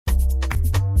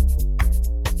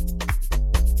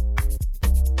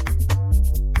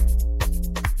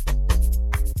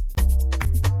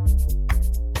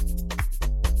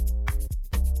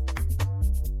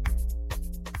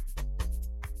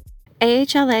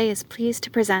AHLA is pleased to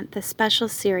present this special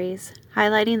series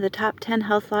highlighting the top 10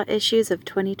 health law issues of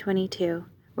 2022,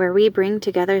 where we bring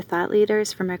together thought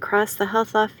leaders from across the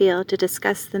health law field to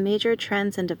discuss the major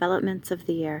trends and developments of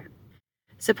the year.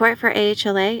 Support for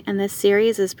AHLA and this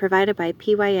series is provided by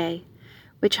PYA,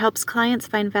 which helps clients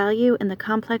find value in the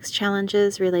complex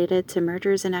challenges related to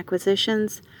mergers and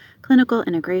acquisitions, clinical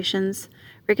integrations,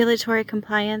 regulatory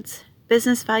compliance,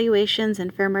 business valuations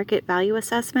and fair market value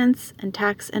assessments, and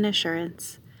tax and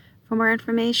assurance. For more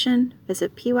information,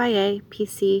 visit pyapc.com.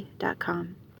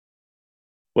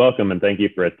 Welcome and thank you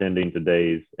for attending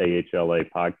today's AHLA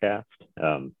podcast.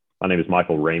 My name is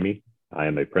Michael Ramey. I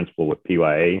am a principal with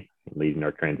PYA, leading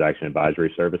our transaction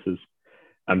advisory services.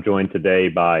 I'm joined today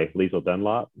by Liesl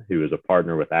Dunlop, who is a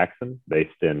partner with Axon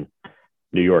based in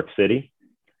New York City.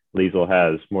 Liesl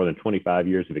has more than 25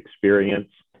 years of experience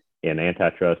in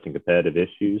antitrust and competitive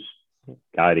issues,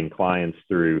 guiding clients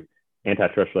through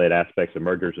antitrust-related aspects of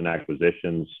mergers and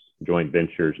acquisitions, joint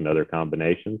ventures, and other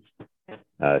combinations.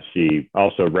 She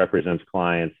also represents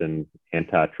clients in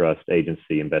antitrust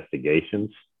agency investigations,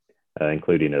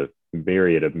 including a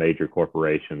myriad of major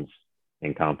corporations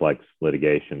and complex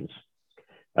litigations.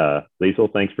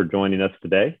 Liesl, thanks for joining us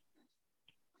today.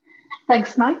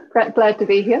 Thanks, Mike. Glad to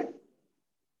be here.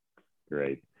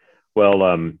 Great. Well,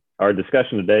 our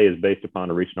discussion today is based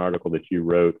upon a recent article that you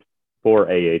wrote for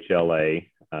AHLA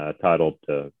titled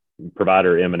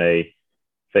Provider M&A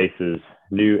Faces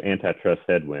New Antitrust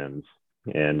Headwinds.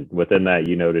 And within that,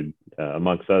 you noted,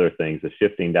 amongst other things, the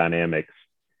shifting dynamics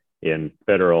in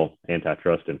federal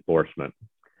antitrust enforcement.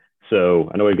 So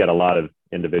I know we've got a lot of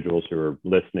individuals who are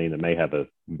listening that may have a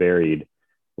varied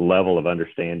level of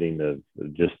understanding of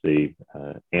just the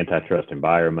antitrust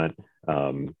environment.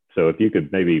 So if you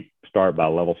could maybe start by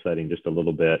level setting just a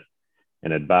little bit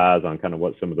and advise on kind of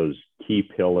what some of those key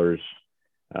pillars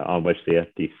on which the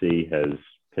FTC has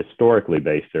historically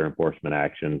based their enforcement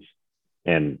actions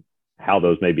and how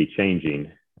those may be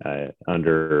changing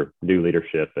under new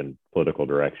leadership and political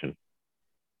direction.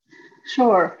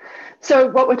 Sure. So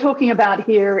what we're talking about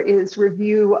here is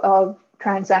review of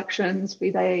transactions, be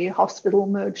they hospital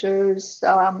mergers,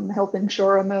 health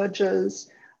insurer mergers,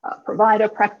 provider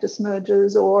practice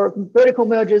mergers, or vertical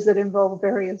mergers that involve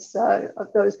various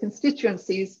of those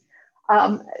constituencies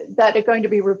that are going to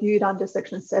be reviewed under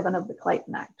Section 7 of the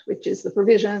Clayton Act, which is the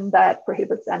provision that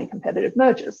prohibits anti-competitive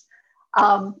mergers.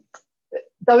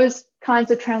 Those kinds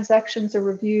of transactions are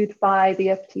reviewed by the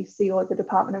FTC or the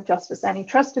Department of Justice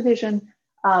Antitrust Division.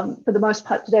 For the most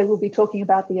part today, we'll be talking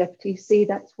about the FTC.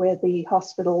 That's where the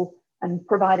hospital and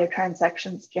provider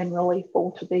transactions generally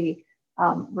fall to be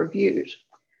reviewed.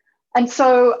 And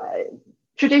so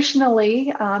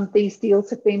traditionally, these deals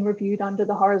have been reviewed under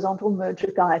the horizontal merger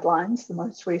guidelines. The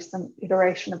most recent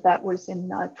iteration of that was in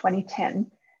 2010.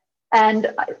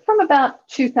 And from about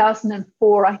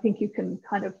 2004, I think you can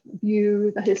kind of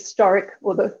view the historic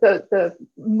or the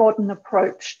modern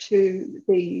approach to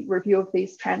the review of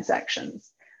these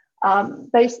transactions.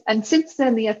 And since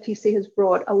then, the FTC has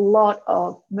brought a lot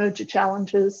of merger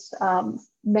challenges,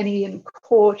 many in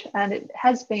court, and it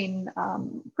has been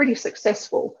pretty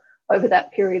successful over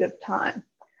that period of time.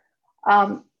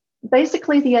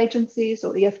 Basically, the agencies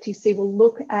or the FTC will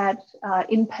look at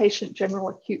inpatient general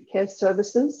acute care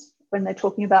services when they're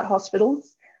talking about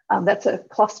hospitals. That's a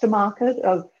cluster market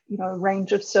of a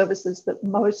range of services that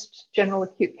most general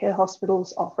acute care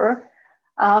hospitals offer.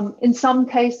 In some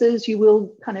cases, you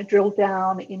will kind of drill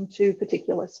down into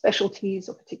particular specialties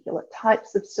or particular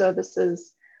types of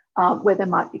services where there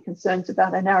might be concerns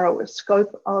about a narrower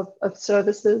scope of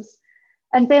services.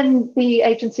 And then the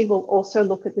agency will also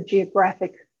look at the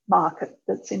geographic market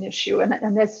that's an issue.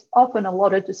 And there's often a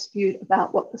lot of dispute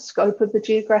about what the scope of the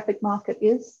geographic market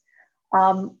is.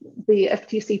 The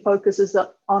FTC focuses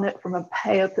on it from a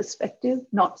payer perspective,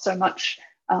 not so much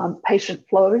patient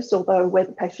flows, although where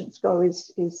the patients go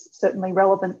is certainly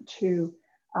relevant to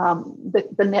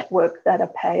the network that a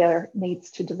payer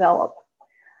needs to develop.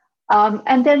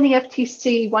 And then the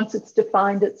FTC, once it's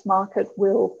defined its market,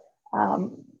 will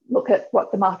look at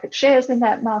what the market shares in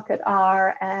that market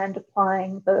are, and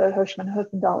applying the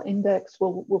Hirschman-Herfindahl Index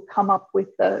will come up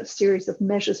with a series of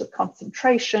measures of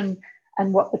concentration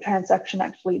and what the transaction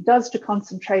actually does to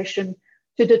concentration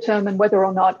to determine whether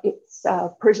or not it's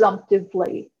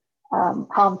presumptively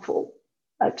harmful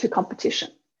to competition.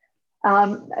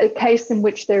 A case in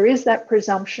which there is that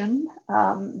presumption,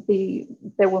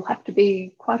 there will have to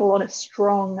be quite a lot of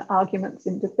strong arguments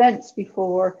in defense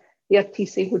before the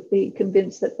FTC would be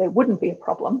convinced that there wouldn't be a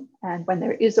problem. And when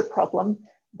there is a problem,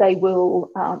 they will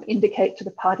indicate to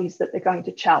the parties that they're going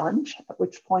to challenge, at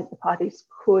which point the parties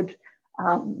could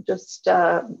just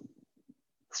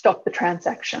stop the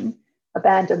transaction,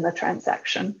 abandon the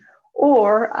transaction,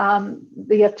 or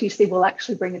the FTC will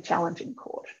actually bring a challenge in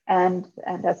court. And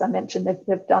as I mentioned,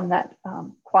 they've done that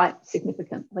quite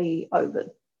significantly over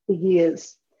the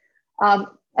years.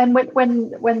 And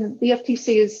when the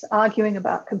FTC is arguing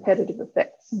about competitive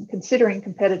effects and considering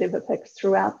competitive effects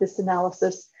throughout this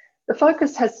analysis, the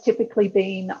focus has typically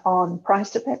been on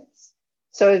price effects.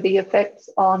 So the effects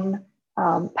on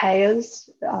payers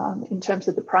in terms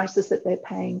of the prices that they're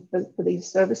paying for these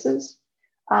services,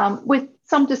 with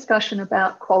some discussion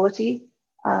about quality.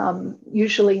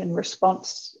 Usually in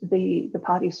response, the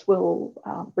parties will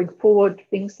bring forward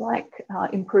things like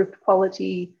improved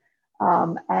quality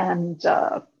and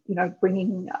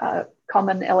bringing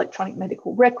common electronic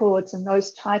medical records and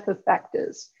those type of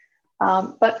factors.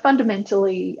 But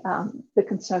fundamentally, the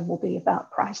concern will be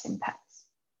about price impacts.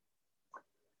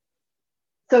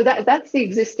 So that's the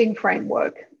existing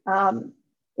framework.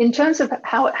 In terms of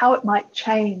how it might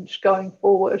change going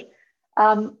forward,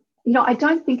 I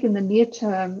don't think in the near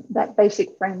term that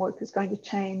basic framework is going to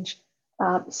change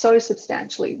so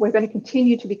substantially. We're going to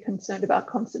continue to be concerned about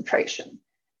concentration.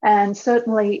 And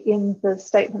certainly in the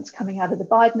statements coming out of the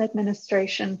Biden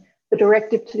administration, the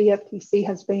directive to the FTC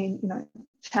has been,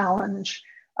 challenge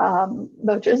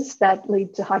mergers that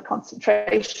lead to high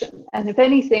concentration. And if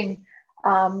anything,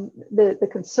 the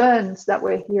concerns that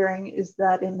we're hearing is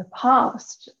that in the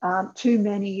past, too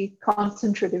many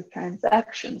concentrative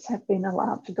transactions have been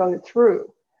allowed to go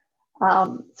through.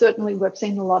 Certainly, we've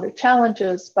seen a lot of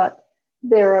challenges, but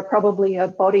there are probably a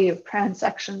body of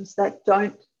transactions that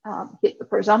don't hit the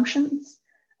presumptions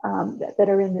that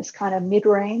are in this kind of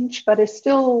mid-range, but are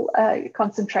still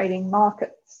concentrating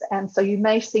markets. And so you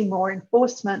may see more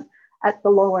enforcement at the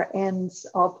lower ends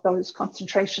of those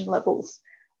concentration levels.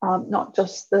 Not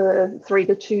just the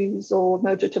 3-to-2s or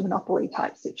merger to monopoly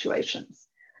type situations.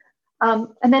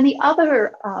 And then the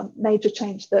other major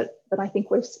change that I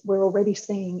think we're already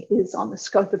seeing is on the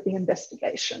scope of the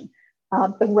investigation,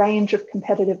 the range of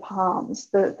competitive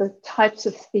harms, the types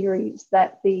of theories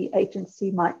that the agency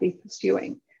might be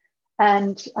pursuing.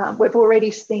 And we've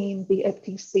already seen the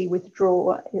FTC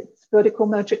withdraw its vertical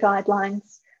merger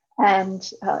guidelines, and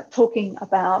talking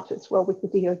about, as well with the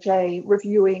DOJ,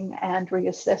 reviewing and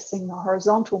reassessing the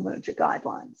horizontal merger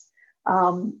guidelines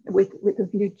with a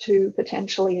view to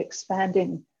potentially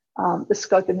expanding the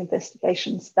scope of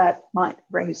investigations that might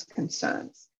raise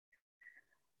concerns.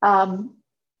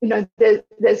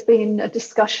 There's been a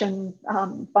discussion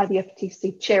by the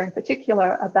FTC chair in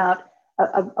particular about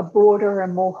a broader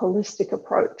and more holistic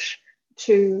approach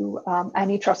to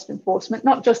antitrust enforcement,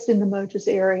 not just in the mergers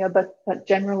area, but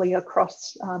generally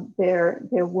across their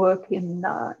work in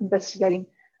investigating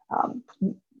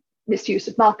misuse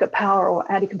of market power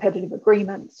or anti-competitive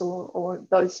agreements or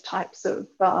those types of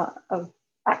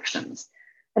actions.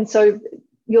 And so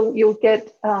you'll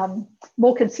get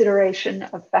more consideration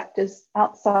of factors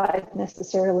outside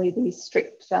necessarily these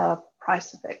strict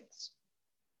price effects.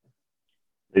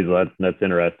 That's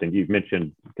interesting. You've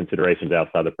mentioned considerations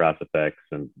outside the price effects,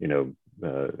 and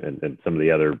and some of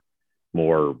the other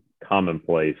more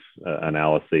commonplace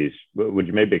analyses. Would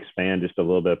you maybe expand just a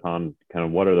little bit upon kind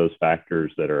of what are those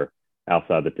factors that are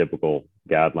outside the typical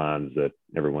guidelines that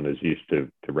everyone is used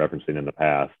to referencing in the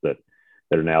past that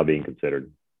are now being considered?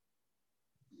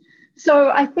 So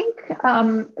I think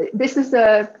this is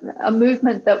a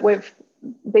movement that we've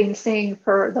been seeing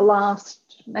for the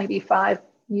last maybe 5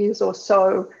 years or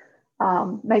so,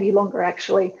 maybe longer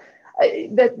actually,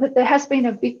 that there has been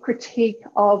a big critique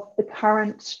of the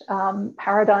current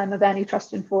paradigm of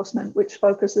antitrust enforcement, which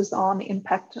focuses on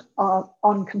impact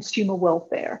on consumer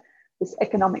welfare, this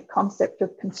economic concept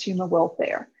of consumer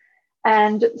welfare.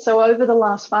 And so over the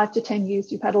last 5 to 10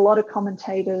 years, you've had a lot of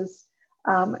commentators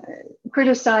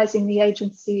criticizing the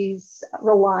agency's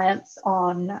reliance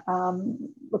on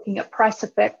looking at price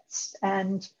effects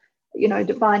and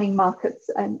defining markets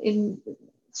and in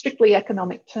strictly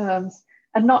economic terms,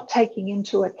 and not taking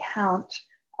into account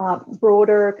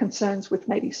broader concerns with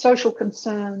maybe social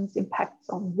concerns, impacts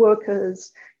on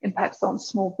workers, impacts on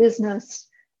small business,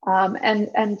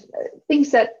 and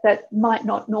things that might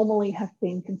not normally have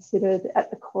been considered at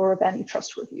the core of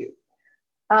antitrust review.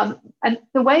 And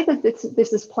the way that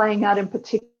this is playing out in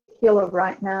particular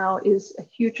right now is a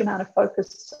huge amount of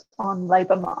focus on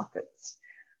labour markets.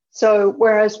 So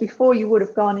whereas before you would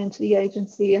have gone into the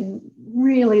agency and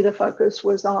really the focus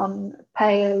was on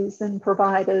payers and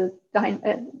provider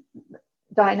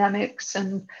dynamics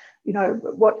and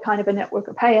what kind of a network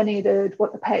a payer needed,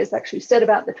 what the payers actually said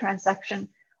about the transaction,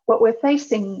 what we're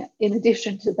facing in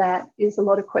addition to that is a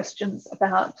lot of questions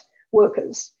about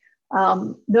workers.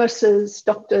 nurses,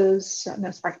 doctors,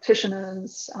 nurse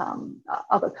practitioners,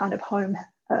 other kind of home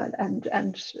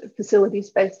and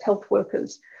facilities-based health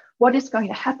workers. What is going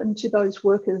to happen to those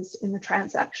workers in the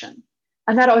transaction?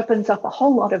 And that opens up a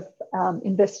whole lot of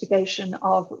investigation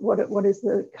of what is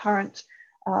the current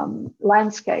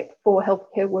landscape for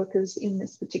healthcare workers in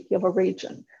this particular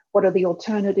region. What are the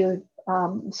alternative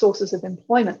sources of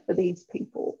employment for these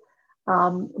people?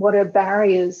 What are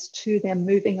barriers to them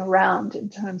moving around in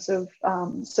terms of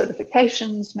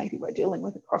certifications? Maybe we're dealing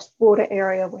with a cross-border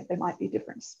area where there might be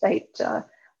different state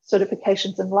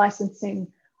certifications and licensing.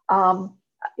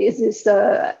 Is this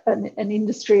an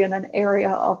industry and an area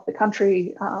of the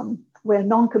country where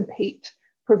non-compete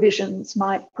provisions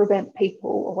might prevent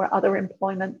people, or other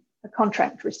employment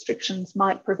contract restrictions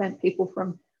might prevent people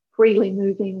from freely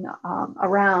moving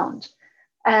around?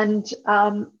 And,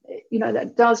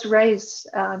 that does raise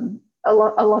a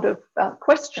lot of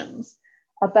questions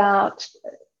about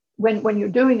when you're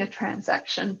doing a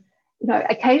transaction.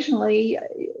 Occasionally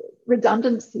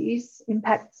redundancies,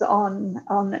 impacts on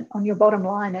your bottom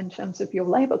line in terms of your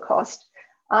labor cost,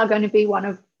 are going to be one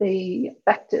of the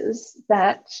factors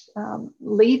that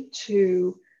lead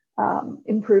to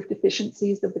improved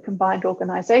efficiencies of the combined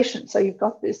organization. So you've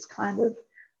got this kind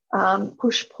of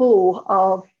push-pull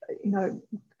of,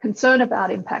 concern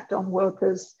about impact on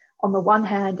workers on the one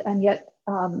hand, and yet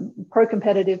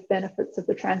pro-competitive benefits of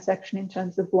the transaction in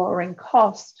terms of lowering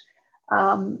cost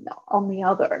on the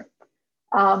other.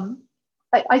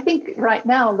 I think right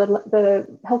now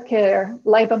the healthcare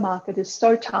labour market is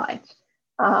so tight.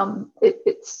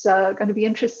 It's going to be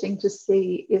interesting to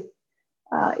see if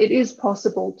it is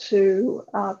possible to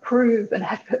prove an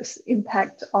adverse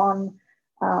impact on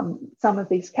some of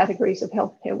these categories of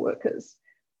healthcare workers.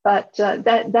 But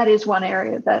that is one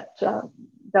area that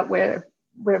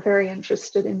we're very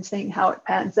interested in seeing how it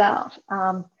pans out.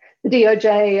 The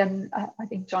DOJ and I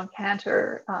think John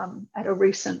Cantor at a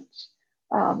recent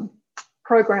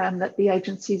program that the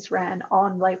agencies ran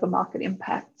on labour market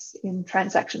impacts in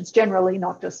transactions generally,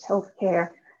 not just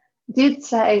healthcare, did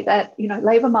say that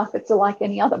labour markets are like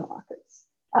any other markets.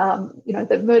 The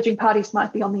emerging parties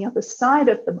might be on the other side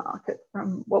of the market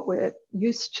from what we're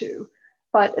used to,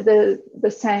 but the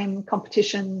same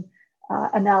competition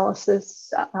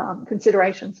analysis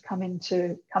considerations come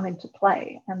into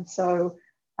play, and so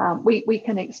we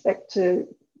can expect to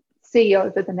see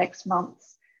over the next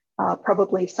months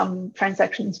probably some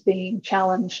transactions being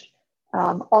challenged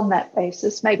on that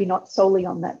basis, maybe not solely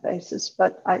on that basis,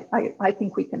 but I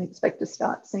think we can expect to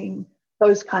start seeing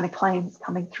those kind of claims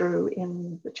coming through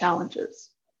in the challenges.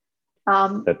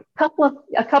 A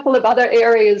couple of other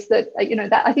areas that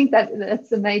that I think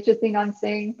that's a major thing I'm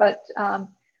seeing, but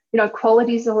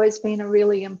quality has always been a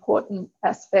really important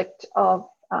aspect of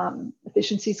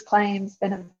efficiencies claims,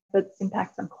 benefits,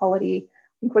 impacts on quality.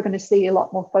 I think we're going to see a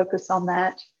lot more focus on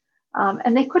that,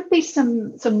 and there could be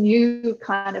some new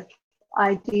kind of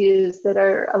ideas that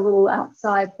are a little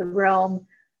outside the realm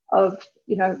of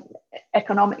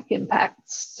economic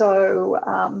impacts.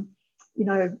 So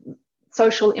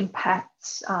social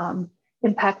impacts,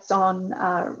 impacts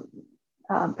on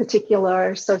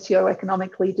particular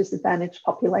socioeconomically disadvantaged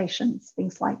populations,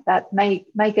 things like that may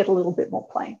get a little bit more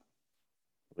play.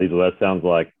 Lisa, that sounds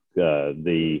like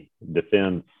the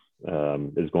defense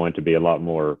is going to be a lot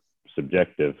more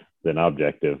subjective than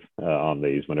objective on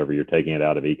these whenever you're taking it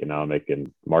out of economic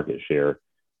and market share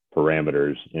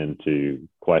parameters into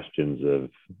questions of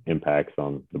impacts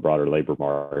on the broader labor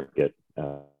market,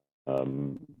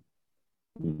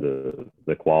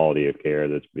 the quality of care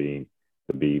that's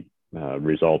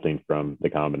resulting from the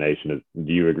combination.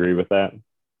 Do you agree with that?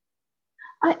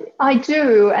 I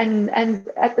do, and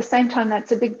at the same time,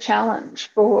 that's a big challenge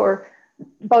for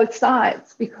both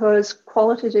sides because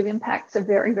qualitative impacts are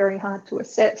very, very hard to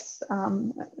assess,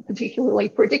 particularly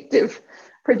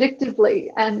predictively,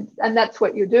 and that's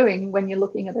what you're doing when you're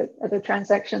looking at a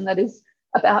transaction that is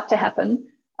about to happen.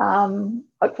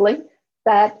 Hopefully,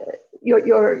 that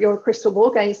you're crystal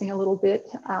ball gazing a little bit.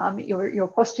 You're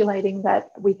postulating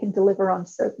that we can deliver on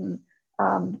certain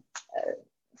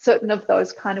of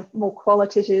those kind of more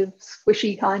qualitative,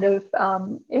 squishy kind of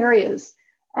areas,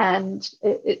 and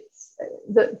it's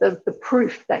the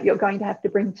proof that you're going to have to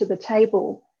bring to the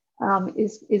table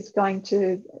is going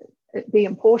to be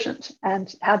important.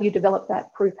 And how do you develop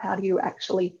that proof? How do you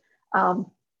actually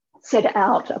set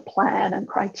out a plan and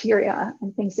criteria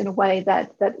and things in a way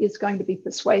that is going to be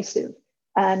persuasive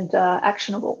and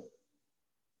actionable?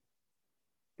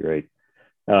 Great.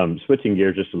 Switching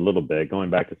gears just a little bit,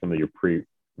 going back to some of your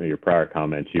prior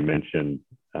comments, you mentioned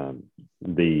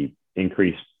the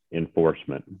increased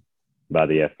enforcement by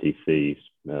the FTC,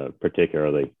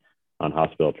 particularly on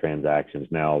hospital transactions.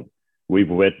 Now, we've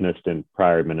witnessed in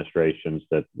prior administrations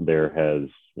that there has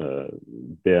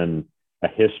been a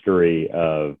history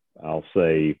of, I'll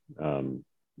say,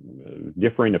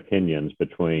 differing opinions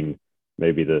between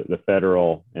maybe the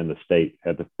federal and the state,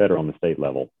 at the federal and the state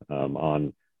level,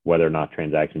 on whether or not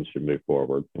transactions should move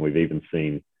forward. And we've even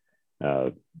seen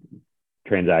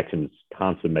transactions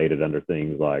consummated under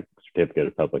things like Certificate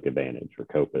of Public Advantage or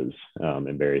COPAs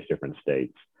in various different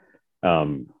states.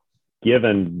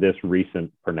 Given this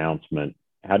recent pronouncement,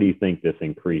 how do you think this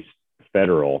increased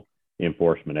federal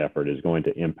enforcement effort is going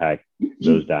to impact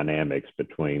those dynamics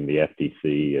between the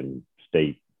FTC and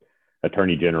state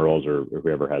attorney generals or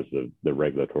whoever has the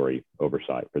regulatory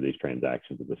oversight for these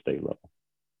transactions at the state level?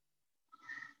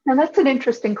 Now, that's an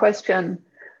interesting question.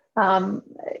 To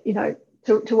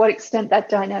what extent that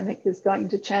dynamic is going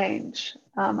to change.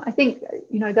 I think,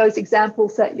 those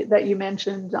examples that you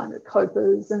mentioned on the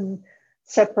COPAs and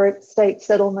separate state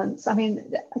settlements, I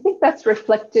think that's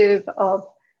reflective of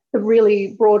the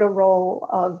really broader role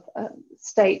of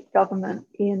state government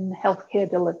in healthcare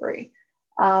delivery.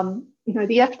 The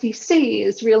FTC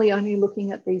is really only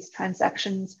looking at these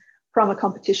transactions from a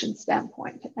competition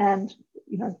standpoint and,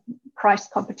 price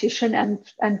competition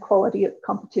and quality of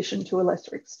competition to a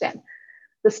lesser extent.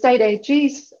 The state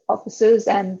AG's offices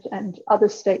and other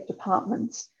state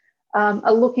departments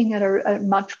are looking at a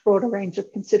much broader range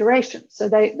of considerations. So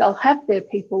they'll have their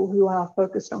people who are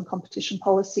focused on competition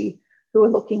policy, who are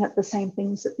looking at the same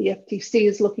things that the FTC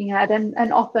is looking at, and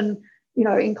often,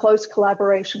 in close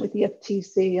collaboration with the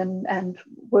FTC and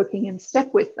working in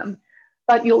step with them.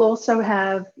 But you'll also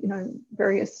have,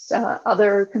 various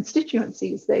other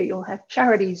constituencies there. You'll have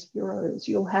charities bureaus.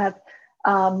 You'll have,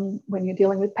 when you're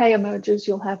dealing with payer mergers,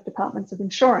 you'll have departments of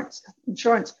insurance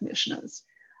commissioners.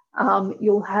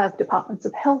 You'll have departments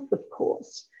of health, of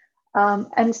course.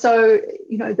 And so,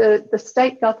 the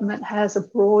state government has a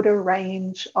broader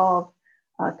range of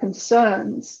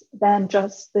concerns than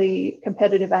just the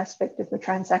competitive aspect of the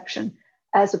transaction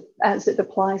as it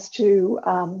applies to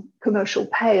commercial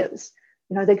payers.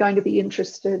 They're going to be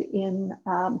interested in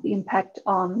the impact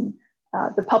on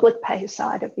the public pay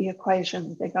side of the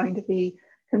equation. They're going to be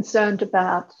concerned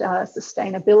about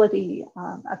sustainability,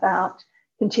 about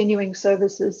continuing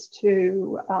services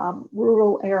to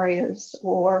rural areas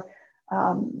or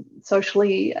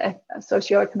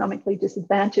socioeconomically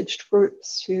disadvantaged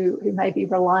groups who may be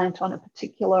reliant on a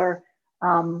particular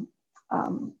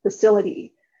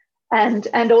facility.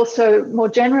 And also more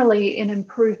generally in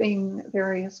improving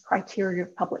various criteria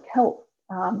of public health.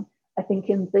 I think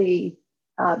in the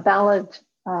Ballard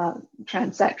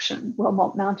transaction,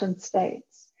 Wellmont Mountain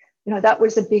States, that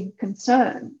was a big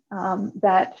concern,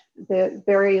 that the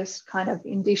various kind of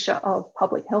indicia of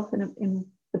public health in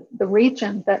the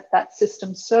region that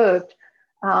system served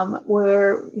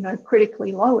were,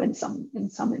 critically low in some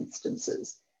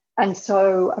instances. And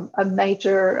so a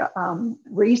major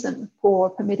reason for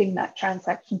permitting that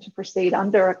transaction to proceed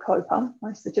under a COPA,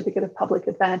 a Certificate of Public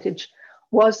Advantage,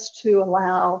 was to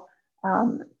allow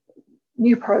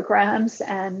new programs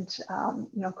and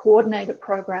coordinated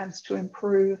programs to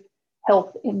improve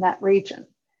health in that region.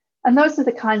 And those are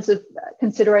the kinds of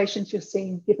considerations you're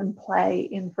seeing given play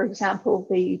in, for example,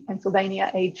 the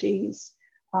Pennsylvania AG's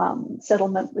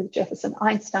settlement with Jefferson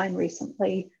Einstein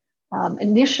recently.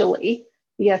 Initially,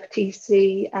 the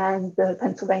FTC and the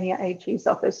Pennsylvania AG's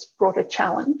office brought a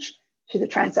challenge to the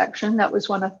transaction. That was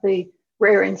one of the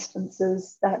rare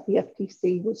instances that the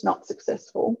FTC was not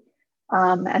successful,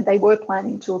 and they were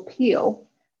planning to appeal.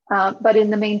 But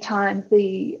in the meantime,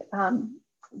 the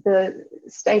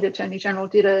state attorney general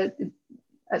did a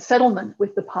settlement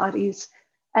with the parties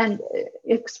and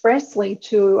expressly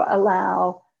to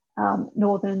allow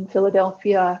Northern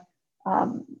Philadelphia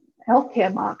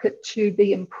healthcare market to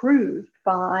be improved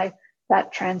by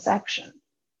that transaction.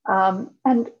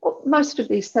 And most of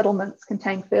these settlements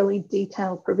contain fairly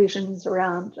detailed provisions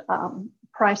around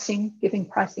pricing, giving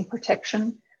pricing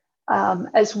protection,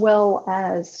 as well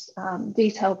as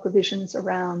detailed provisions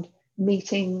around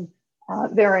meeting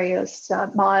various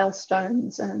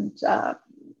milestones and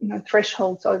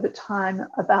thresholds over time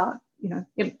about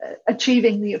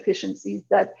achieving the efficiencies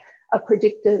that are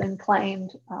predicted and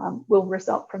claimed will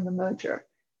result from the merger.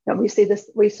 We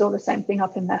saw the same thing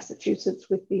up in Massachusetts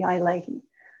with the Leahy.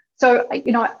 So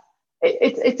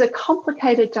it's a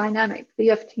complicated dynamic. The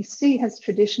FTC has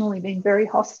traditionally been very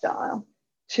hostile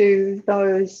to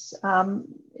those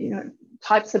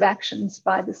types of actions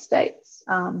by the states.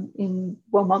 In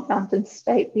Wellmont Mountain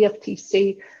State, the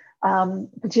FTC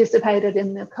participated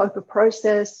in the COPA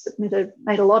process,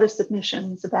 made a lot of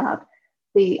submissions about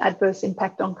the adverse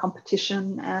impact on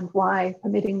competition and why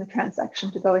permitting the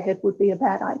transaction to go ahead would be a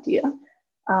bad idea.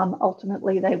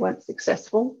 Ultimately, they weren't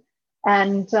successful.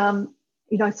 And,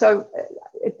 so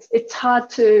it's hard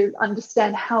to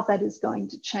understand how that is going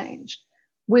to change.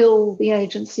 Will the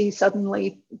agency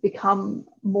suddenly become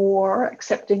more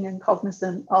accepting and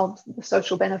cognizant of the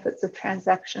social benefits of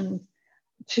transactions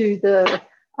to the,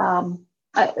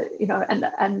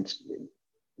 and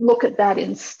look at that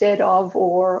instead of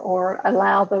or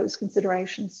allow those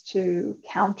considerations to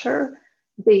counter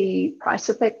the price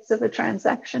effects of a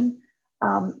transaction?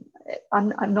 I'm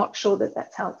not sure that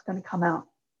that's how it's going to come out.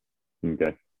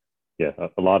 Okay. Yeah,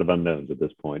 a lot of unknowns at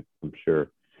this point, I'm sure.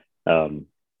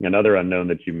 Another unknown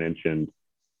that you mentioned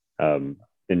in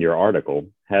your article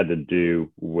had to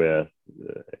do with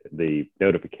the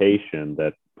notification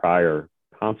that prior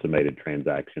consummated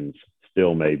transactions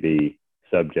still may be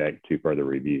subject to further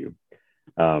review.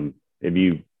 Have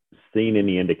you seen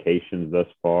any indications thus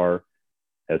far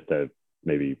as to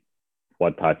maybe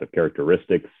what type of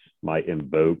characteristics might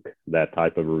invoke that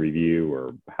type of a review,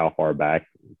 or how far back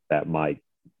that might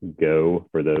go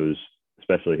for those,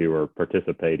 especially who are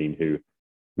participating, who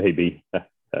may be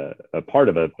a part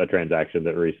of a transaction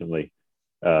that recently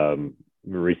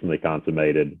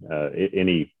consummated?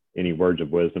 Any words of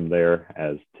wisdom there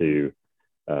as to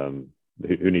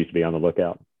who needs to be on the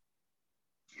lookout?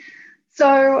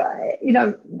 So,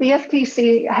 the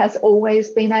FTC has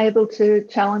always been able to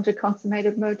challenge a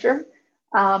consummated merger.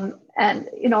 And,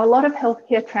 a lot of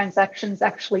healthcare transactions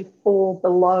actually fall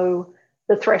below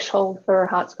the threshold for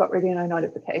Hart-Scott-Rodino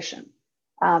notification.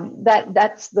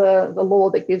 That's the law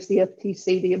that gives the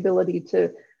FTC the ability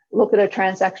to look at a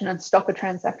transaction and stop a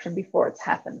transaction before it's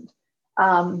happened.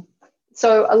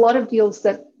 So a lot of deals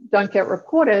that don't get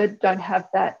reported don't have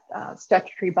that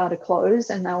statutory bar to close,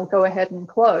 and they'll go ahead and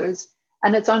close.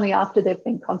 And it's only after they've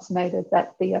been consummated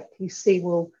that the FTC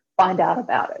will find out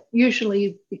about it,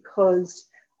 usually because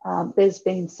there's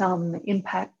been some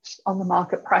impact on the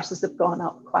market. Prices have gone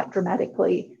up quite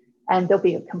dramatically, and there'll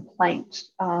be a complaint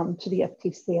to the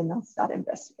FTC, and they'll start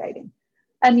investigating.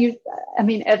 And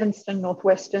Evanston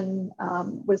Northwestern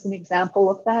was an example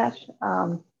of that.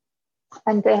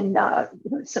 And then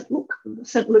St.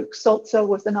 Luke's Sulzer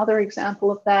was another example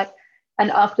of that.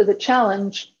 And after the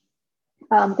challenge,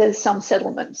 there's some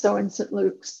settlement. So in St.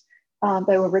 Luke's,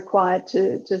 they were required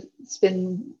to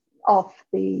spin off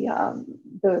the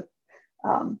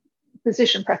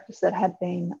physician practice that had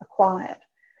been acquired.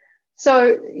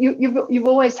 So you've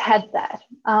always had that.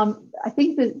 I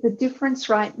think the difference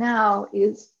right now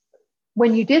is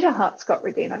when you did a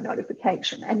Hart-Scott-Rodino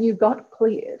notification and you got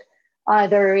cleared,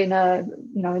 either in a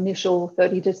initial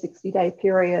 30 to 60 day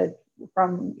period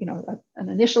from an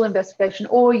initial investigation,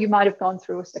 or you might have gone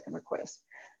through a second request.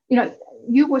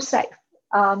 You were safe.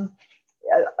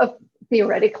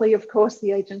 Theoretically, of course,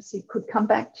 the agency could come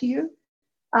back to you,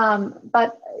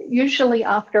 but usually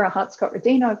after a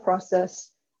Hart-Scott-Rodino process,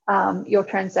 your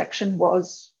transaction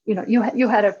was, you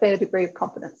had a fair degree of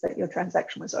confidence that your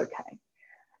transaction was okay.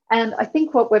 And I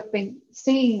think what we've been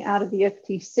seeing out of the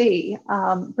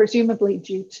FTC, presumably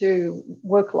due to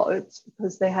workloads,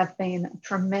 because there have been a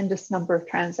tremendous number of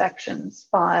transactions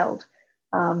filed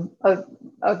over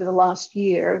the last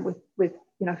year with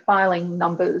filing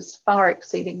numbers far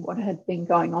exceeding what had been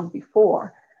going on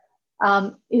before,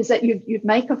 is that you'd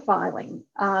make a filing,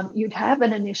 you'd have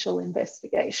an initial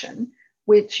investigation,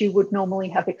 which you would normally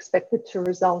have expected to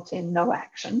result in no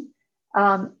action.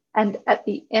 And at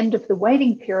the end of the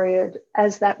waiting period,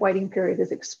 as that waiting period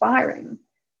is expiring,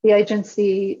 the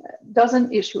agency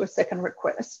doesn't issue a second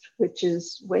request, which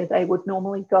is where they would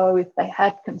normally go if they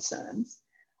had concerns,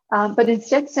 but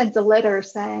instead sends a letter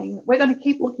saying, we're going to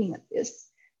keep looking at this.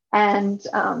 And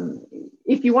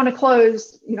if you want to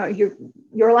close,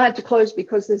 you're allowed to close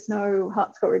because there's no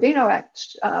Hart-Scott-Rodino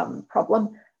Act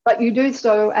problem, but you do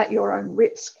so at your own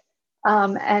risk.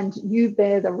 And you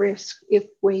bear the risk if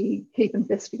we keep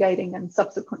investigating and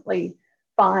subsequently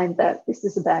find that this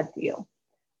is a bad deal.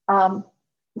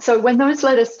 So when those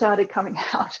letters started coming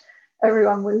out,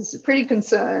 everyone was pretty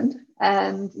concerned.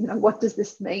 And, what does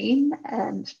this mean?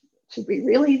 And should we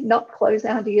really not close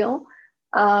our deal?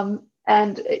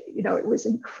 It was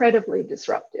incredibly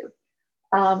disruptive.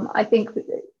 I think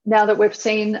now that we've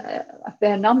seen a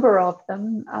fair number of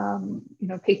them,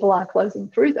 people are closing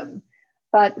through them.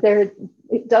 But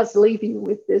it does leave you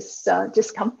with this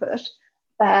discomfort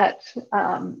that,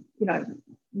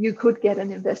 you could get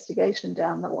an investigation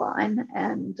down the line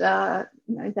and,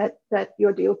 that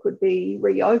your deal could be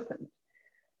reopened.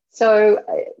 So,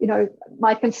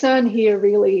 my concern here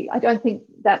really, I don't think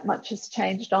that much has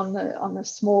changed on the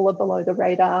smaller below the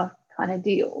radar kind of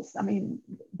deals. I mean,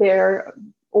 they're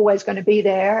always going to be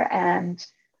there, and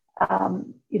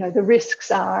the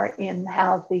risks are in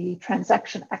how the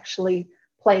transaction actually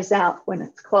plays out when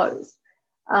it's closed.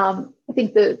 I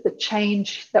think the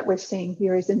change that we're seeing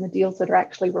here is in the deals that are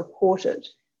actually reported,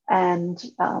 and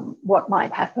what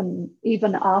might happen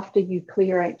even after you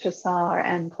clear HSR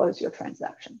and close your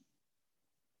transaction.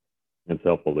 That's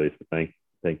helpful, Lisa.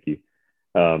 Thank you.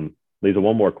 Lisa,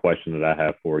 one more question that I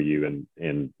have for you,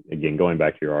 and again, going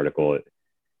back to your article,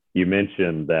 you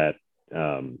mentioned that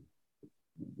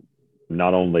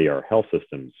not only are health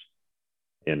systems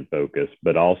in focus,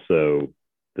 but also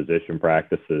physician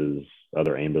practices,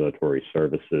 other ambulatory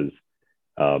services.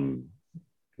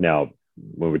 Now,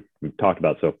 when we've talked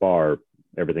about so far,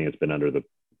 everything has been under the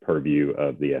purview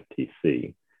of the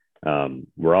FTC.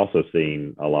 We're also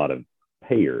seeing a lot of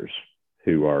payers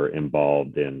who are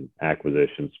involved in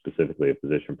acquisitions, specifically of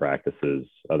physician practices,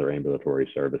 other ambulatory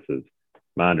services.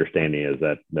 My understanding is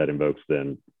that invokes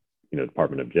then,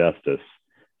 Department of Justice.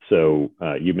 So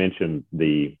you mentioned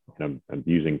I'm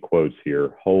using quotes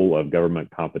here, whole of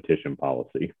government competition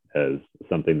policy as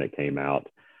something that came out.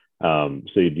 So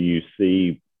do you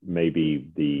see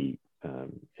maybe the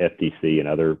FTC and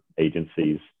other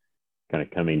agencies kind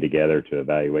of coming together to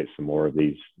evaluate some more of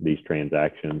these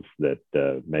transactions that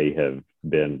may have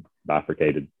been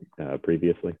bifurcated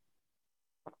previously?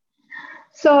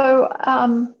 So,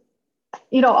 on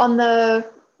the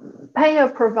payer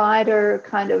provider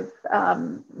kind of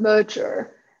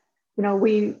merger,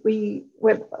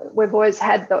 we've always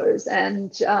had those,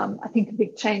 and I think a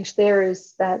big change there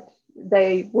is that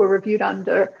they were reviewed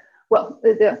under,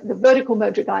 the vertical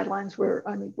merger guidelines were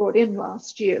only brought in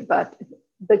last year, but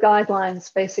the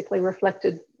guidelines basically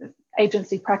reflected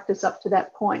agency practice up to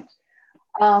that point.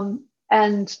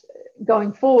 And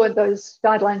going forward, those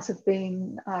guidelines have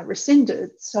been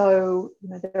rescinded. So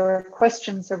there are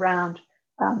questions around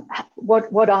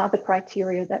what are the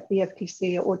criteria that the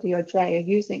FTC or DOJ are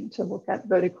using to look at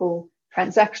vertical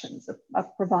transactions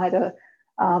of provider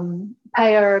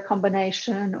payer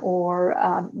combination,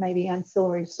 or maybe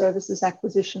ancillary services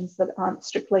acquisitions that aren't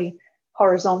strictly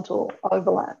horizontal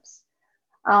overlaps.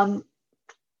 And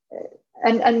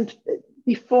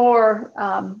before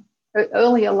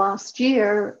earlier last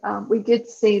year, we did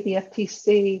see the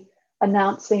FTC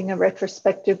announcing a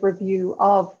retrospective review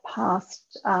of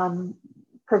past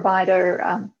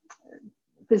provider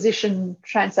physician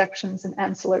transactions and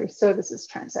ancillary services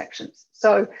transactions.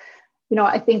 So,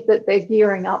 I think that they're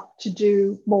gearing up to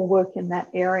do more work in that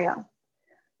area.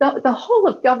 The whole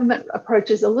of government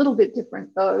approach is a little bit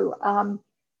different, though.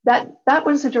 That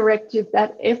was a directive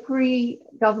that every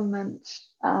government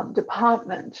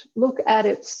department look at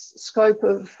its scope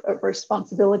of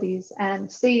responsibilities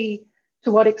and see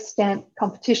to what extent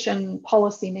competition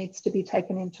policy needs to be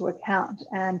taken into account,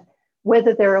 and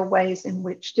whether there are ways in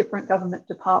which different government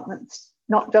departments,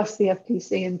 not just the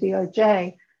FTC and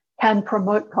DOJ, can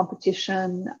promote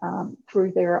competition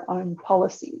through their own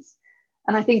policies.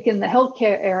 And I think in the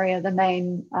healthcare area, the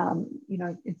main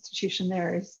institution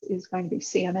there is going to be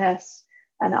CMS.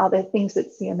 And are there things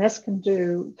that CMS can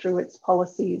do through its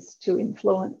policies to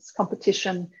influence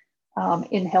competition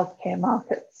in healthcare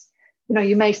markets?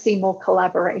 You may see more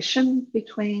collaboration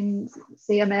between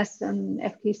CMS and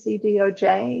FTC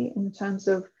DOJ in terms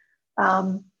of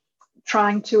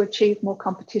trying to achieve more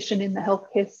competition in the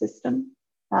healthcare system.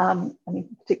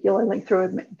 Particularly through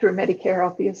Medicare,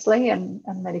 obviously, and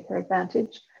Medicare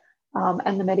Advantage,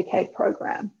 and the Medicaid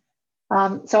program.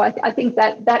 So I think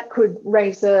that could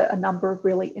raise a number of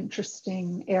really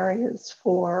interesting areas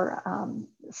for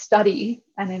study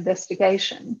and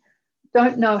investigation.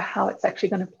 Don't know how it's actually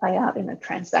going to play out in a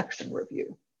transaction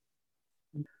review.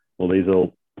 Well, Lisa,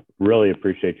 really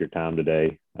appreciate your time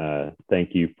today.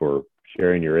 Thank you for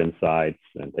sharing your insights,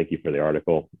 and thank you for the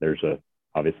article. There's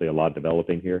obviously a lot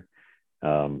developing here,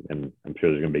 and I'm sure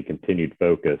there's going to be continued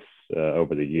focus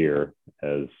over the year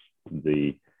as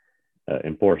the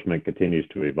enforcement continues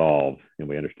to evolve and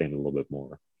we understand a little bit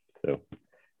more. So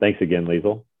thanks again,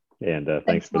 Liesl, and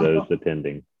thanks for those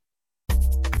attending.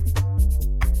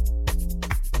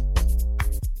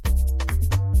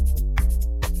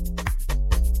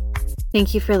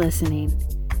 Thank you for listening.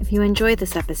 If you enjoyed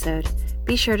this episode,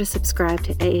 be sure to subscribe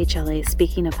to AHLA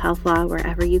Speaking of Health Law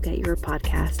wherever you get your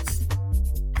podcasts.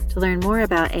 To learn more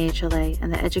about AHLA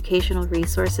and the educational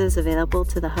resources available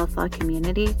to the health law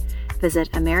community, visit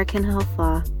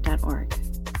AmericanHealthLaw.org.